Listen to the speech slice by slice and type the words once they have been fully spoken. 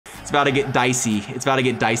about to get dicey. It's about to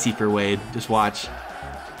get dicey for Wade. Just watch.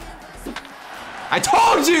 I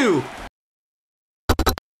told you!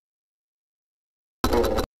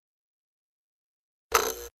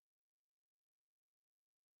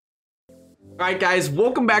 Alright guys,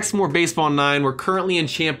 welcome back to some more Baseball 9. We're currently in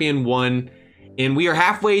Champion 1, and we are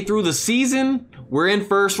halfway through the season. We're in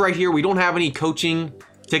first right here. We don't have any coaching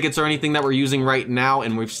tickets or anything that we're using right now,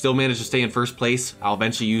 and we've still managed to stay in first place. I'll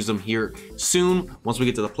eventually use them here soon, once we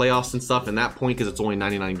get to the playoffs and stuff, and that point, because it's only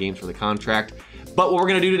 99 games for the contract. But what we're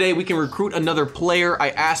gonna do today, we can recruit another player.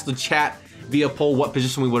 I asked the chat via poll what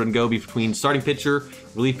position we would go between starting pitcher,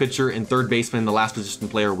 relief pitcher, and third baseman, the last position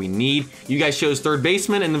player we need. You guys chose third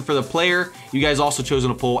baseman, and then for the player, you guys also chose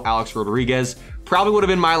in a poll Alex Rodriguez. Probably would have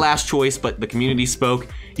been my last choice, but the community spoke.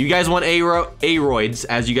 You guys want A-Roids,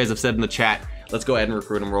 as you guys have said in the chat. Let's go ahead and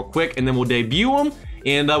recruit them real quick, and then we'll debut them,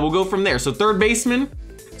 and we'll go from there. So third baseman,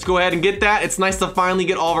 let's go ahead and get that. It's nice to finally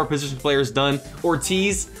get all of our position players done.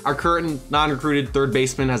 Ortiz, our current non-recruited third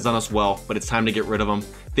baseman, has done us well, but it's time to get rid of him.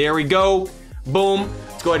 There we go. Boom.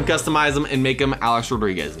 Let's go ahead and customize them and make him Alex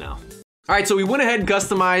Rodriguez now. All right, so we went ahead and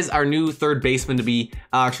customized our new third baseman to be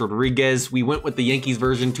Alex Rodriguez. We went with the Yankees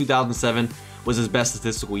version. 2007 was his best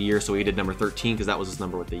statistical year, so he did number 13 because that was his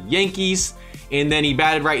number with the Yankees. And then he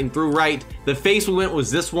batted right and threw right. The face we went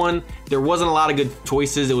was this one. There wasn't a lot of good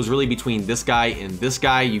choices. It was really between this guy and this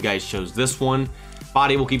guy. You guys chose this one.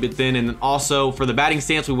 Body, we'll keep it thin. And then also for the batting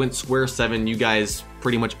stance, we went square 7. You guys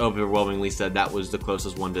pretty much overwhelmingly said that was the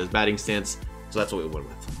closest one to his batting stance. So that's what we went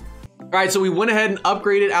with. All right, so we went ahead and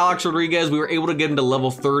upgraded Alex Rodriguez. We were able to get him to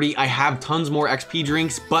level 30. I have tons more XP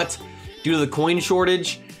drinks, but due to the coin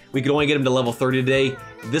shortage, we could only get him to level 30 today.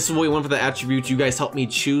 This is what we went for the attributes. You guys helped me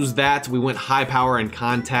choose that. We went high power and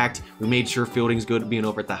contact. We made sure fielding's good, being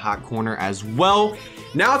over at the hot corner as well.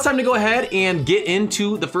 Now it's time to go ahead and get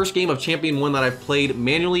into the first game of Champion 1 that I've played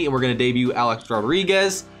manually, and we're gonna debut Alex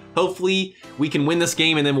Rodriguez. Hopefully we can win this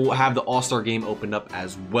game, and then we'll have the All-Star game opened up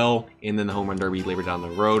as well, and then the Home Run Derby later down the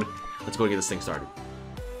road. Let's go get this thing started.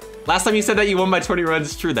 Last time you said that you won by 20 runs.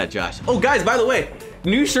 It's true that, Josh. Oh, guys, by the way,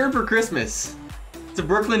 new shirt for Christmas. It's a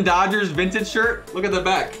Brooklyn Dodgers vintage shirt. Look at the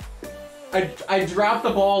back. I dropped the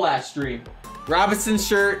ball last stream. Robinson's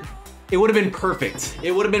shirt. It would have been perfect.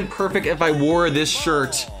 It would have been perfect if I wore this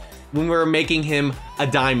shirt when we were making him a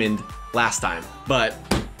diamond last time, but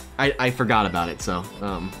I forgot about it, so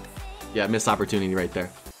yeah, missed opportunity right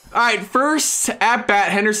there. All right, first at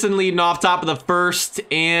bat, Henderson leading off top of the first,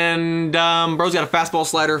 and bro's got a fastball,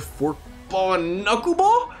 slider, forkball, and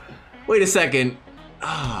knuckleball. Wait a second.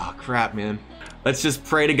 Oh crap, man. Let's just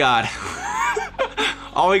pray to God.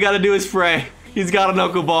 All we gotta do is pray. He's got a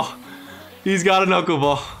knuckleball. He's got a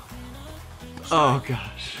knuckleball. Oh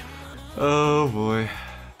gosh. Oh boy.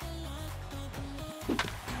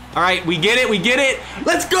 All right, we get it, we get it.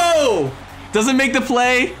 Let's go! Doesn't make the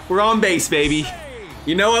play, we're on base, baby.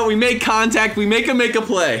 You know what, we make contact, we make him make a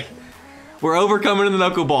play. We're overcoming the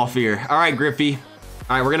knuckleball fear. All right, Griffey.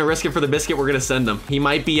 All right, we're gonna risk it for the biscuit, we're gonna send him. He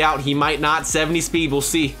might be out, he might not, 70 speed, we'll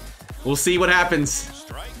see. We'll see what happens.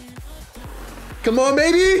 Come on,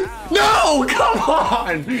 baby! No, come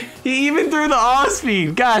on! He even threw the off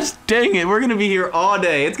speed. Gosh, dang it, we're gonna be here all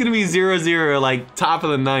day. It's gonna be 0-0, like top of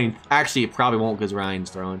the 9th. Actually, it probably won't because Ryan's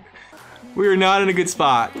throwing. We are not in a good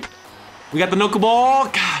spot. We got the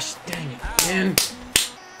knuckleball. Gosh, dang it, man.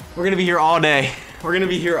 We're gonna be here all day. We're gonna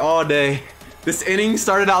be here all day. This inning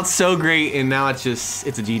started out so great, and now it's a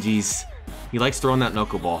GG's. He likes throwing that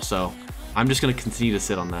knuckleball, so I'm just gonna continue to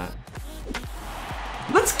sit on that.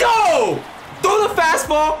 Let's go! Throw the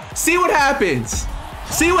fastball, see what happens.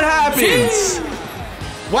 See what happens.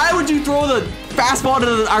 Why would you throw the fastball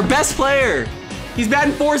to our best player? He's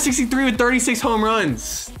batting .463 with 36 home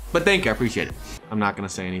runs. But thank you, I appreciate it. I'm not gonna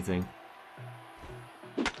say anything.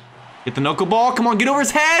 Get the knuckleball, come on, get over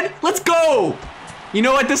his head. Let's go. You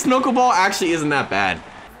know what, this knuckleball actually isn't that bad.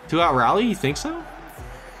 2-out rally, you think so?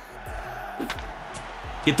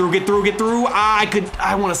 Get through, get through, get through.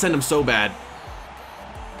 I wanna send him so bad.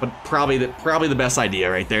 But probably the best idea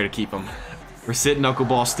right there to keep him. We're sitting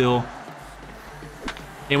knuckleball still.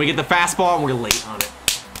 And we get the fastball and we're late on it.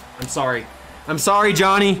 I'm sorry. I'm sorry,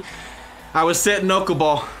 Johnny. I was sitting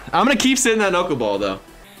knuckleball. I'm gonna keep sitting that knuckleball though.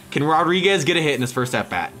 Can Rodriguez get a hit in his first at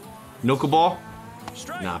bat? Knuckleball?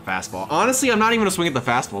 Nah, fastball. Honestly, I'm not even gonna swing at the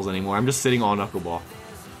fastballs anymore. I'm just sitting all knuckleball.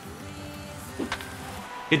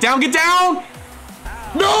 Get down, get down!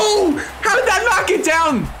 No! How did that not get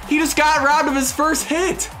down? He just got robbed of his first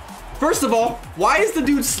hit. First of all, why is the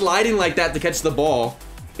dude sliding like that to catch the ball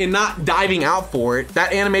and not diving out for it?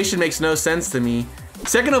 That animation makes no sense to me.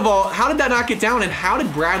 Second of all, how did that not get down, and how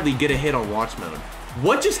did Bradley get a hit on watch mode?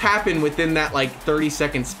 What just happened within that like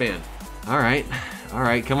 30-second span? All right,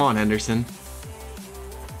 come on, Henderson.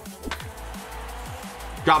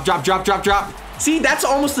 Drop, drop, drop, drop, drop. See, that's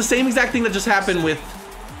almost the same exact thing that just happened with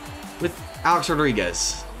Alex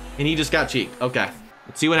Rodriguez. And he just got cheeked. Okay,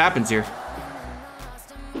 let's see what happens here.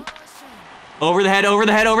 Over the head, over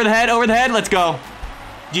the head, over the head, over the head. Let's go.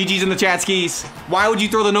 GG's in the chat skis. Why would you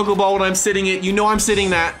throw the knuckleball when I'm sitting it? You know I'm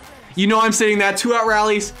sitting that. You know I'm sitting that. 2-out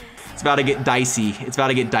rallies. It's about to get dicey. It's about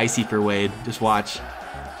to get dicey for Wade. Just watch.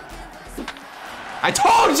 I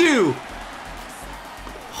told you!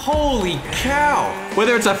 Holy cow.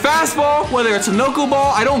 Whether it's a fastball, whether it's a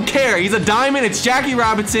knuckleball, I don't care. He's a diamond. It's Jackie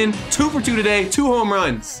Robinson. 2 for 2 today. 2 home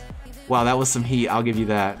runs. Wow, that was some heat. I'll give you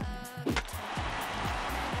that.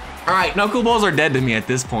 All right, knuckleballs are dead to me at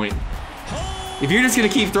this point. If you're just gonna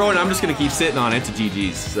keep throwing, I'm just gonna keep sitting on it to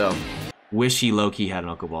GG's, so. Wish he low-key had a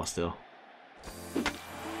knuckleball still.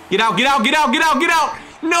 Get out, get out, get out, get out, get out!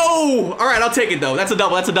 No! All right, I'll take it though. That's a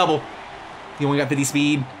double, that's a double. He only got 50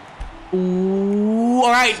 speed. Ooh,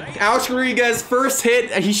 all right, Alex Rodriguez, first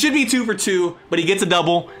hit. He should be 2 for 2, but he gets a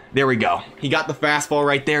double. There we go. He got the fastball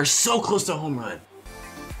right there, so close to a home run.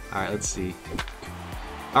 All right, let's see.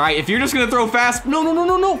 All right, if you're just gonna throw fast, no, no, no,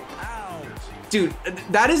 no, no. Dude,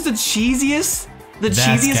 that is the cheesiest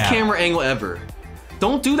camera angle ever.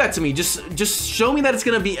 Don't do that to me. Just show me that it's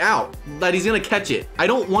gonna be out, that he's gonna catch it. I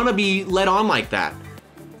don't wanna be led on like that.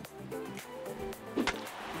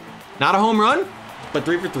 Not a home run, but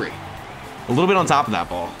 3 for 3. A little bit on top of that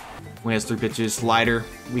ball. He has 3 pitches, slider.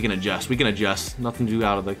 We can adjust, we can adjust. Nothing too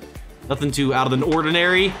out of the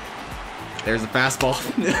ordinary. There's a fastball.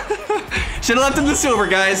 Should have left him the silver,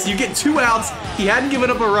 guys. You get 2 outs. He hadn't given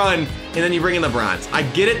up a run, and then you bring in the bronze. I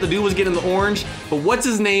get it, the dude was getting the orange, but what's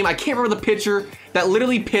his name? I can't remember the pitcher that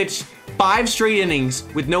literally pitched 5 straight innings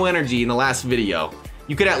with no energy in the last video.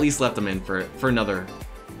 You could at least left him in for another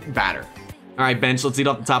batter. All right, bench, let's lead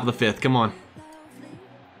off the top of the 5th. Come on.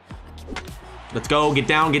 Let's go, get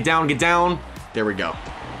down, get down, get down. There we go.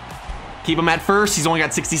 Keep him at first. He's only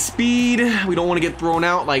got 60 speed. We don't want to get thrown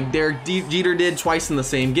out like Derek Jeter did twice in the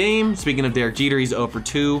same game. Speaking of Derek Jeter, he's 0 for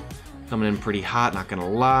 2. Coming in pretty hot, not gonna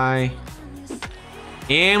lie.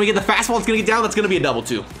 And we get the fastball. It's gonna get down. That's gonna be a double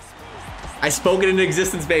too. I spoke it into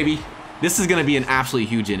existence, baby. This is gonna be an absolutely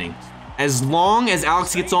huge inning. As long as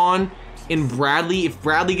Alex gets on and Bradley, if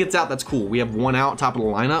Bradley gets out, that's cool. We have 1 out, top of the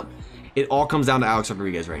lineup. It all comes down to Alex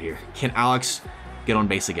Rodriguez right here. Can Alex get on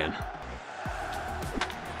base again?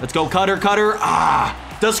 Let's go, cutter, cutter.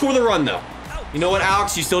 Ah, does score the run though. You know what,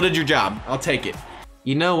 Alex? You still did your job. I'll take it.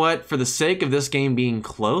 You know what? For the sake of this game being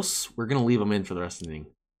close, we're gonna leave him in for the rest of the inning.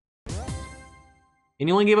 And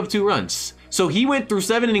he only gave up 2 runs. So he went through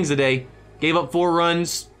 7 innings today, gave up 4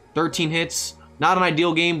 runs, 13 hits. Not an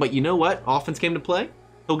ideal game, but you know what? Offense came to play.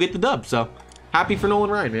 He'll get the dub. So happy for Nolan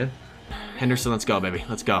Ryan, man. Henderson, let's go, baby.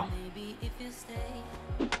 Let's go.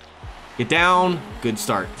 Get down. Good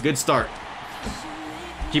start. Good start.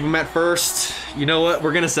 Keep him at first. You know what?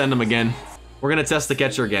 We're gonna send him again. We're gonna test the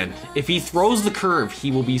catcher again. If he throws the curve, he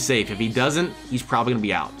will be safe. If he doesn't, he's probably gonna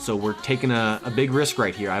be out. So we're taking a big risk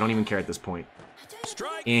right here. I don't even care at this point.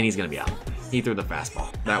 And he's gonna be out. He threw the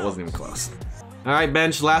fastball. That wasn't even close. All right,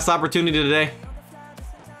 bench, last opportunity today.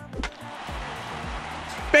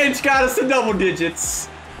 Bench got us to double digits.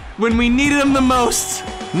 When we needed him the most.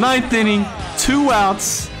 9th inning, 2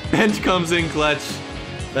 outs. Bench comes in clutch.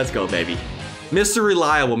 Let's go, baby. Mr.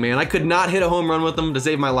 Reliable, man. I could not hit a home run with him to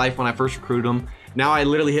save my life when I first recruited him. Now I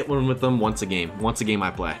literally hit one with him once a game. Once a game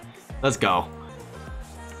I play. Let's go.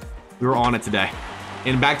 We were on it today.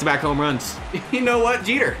 And back-to-back home runs. You know what?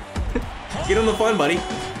 Jeter. Get him the fun, buddy.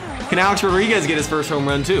 Can Alex Rodriguez get his first home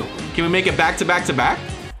run too? Can we make it back-to-back-to-back?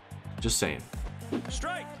 Just saying.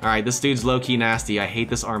 All right, this dude's low-key nasty. I hate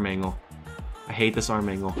this arm angle. I hate this arm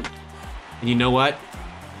angle. And you know what?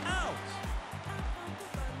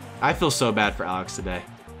 I feel so bad for Alex today.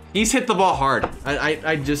 He's hit the ball hard.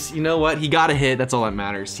 I just, you know what? He got a hit. That's all that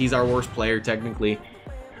matters. He's our worst player, technically.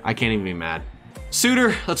 I can't even be mad.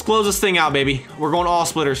 Suitor, let's close this thing out, baby. We're going all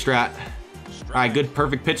splitter strat. All right, good,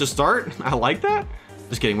 perfect pitch to start. I like that.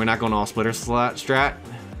 Just kidding. We're not going all splitter strat.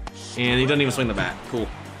 And he doesn't even swing the bat. Cool.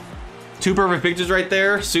 2 perfect pitches right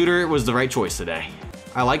there. Suitor was the right choice today.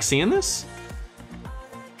 I like seeing this.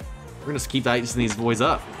 We're gonna keep icing these boys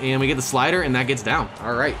up. And we get the slider and that gets down.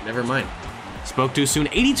 All right, never mind. Spoke too soon.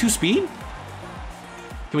 82 speed?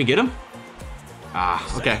 Can we get him?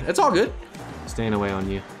 Ah, okay, that's all good. Staying away on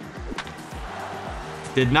you.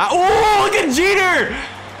 Did not, oh, look at Jeter!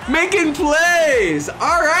 Making plays,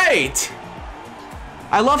 all right.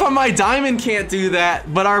 I love how my diamond can't do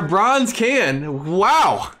that, but our bronze can.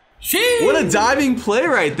 Wow, Sheesh. What a diving play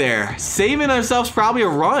right there. Saving ourselves probably a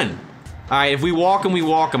run. All right, if we walk him, we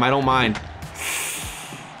walk him. I don't mind.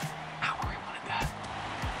 Not where I wanted that.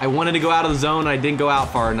 I wanted to go out of the zone. I didn't go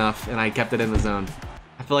out far enough, and I kept it in the zone.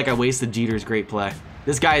 I feel like I wasted Jeter's great play.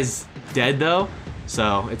 This guy's dead, though,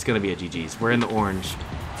 so it's going to be a GG's. We're in the orange.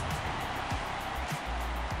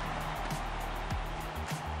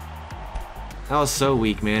 That was so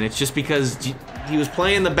weak, man. It's just because he was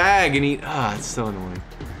playing the bag, and it's so annoying.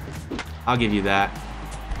 I'll give you that.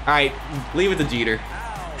 All right, leave it to Jeter.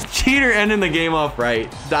 Jeter ending the game off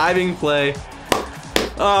right. Diving play.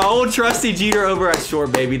 Old trusty Jeter over at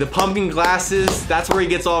short, baby. The pumpkin glasses, that's where he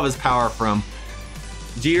gets all of his power from.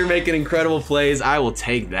 Jeter making incredible plays. I will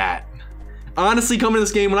take that. Honestly, coming to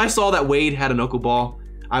this game, when I saw that Wade had a knuckle ball,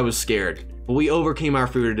 I was scared. But we overcame our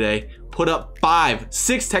fear today. Put up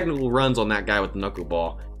 6 technical runs on that guy with the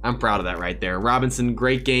knuckleball. I'm proud of that right there. Robinson,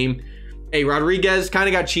 great game. Hey, Rodriguez kind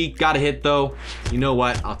of got cheeked, got a hit though. You know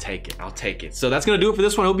what? I'll take it. I'll take it. So that's going to do it for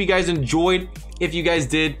this one. I hope you guys enjoyed. If you guys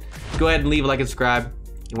did, go ahead and leave a like and subscribe.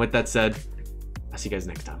 And with that said, I'll see you guys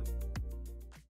next time.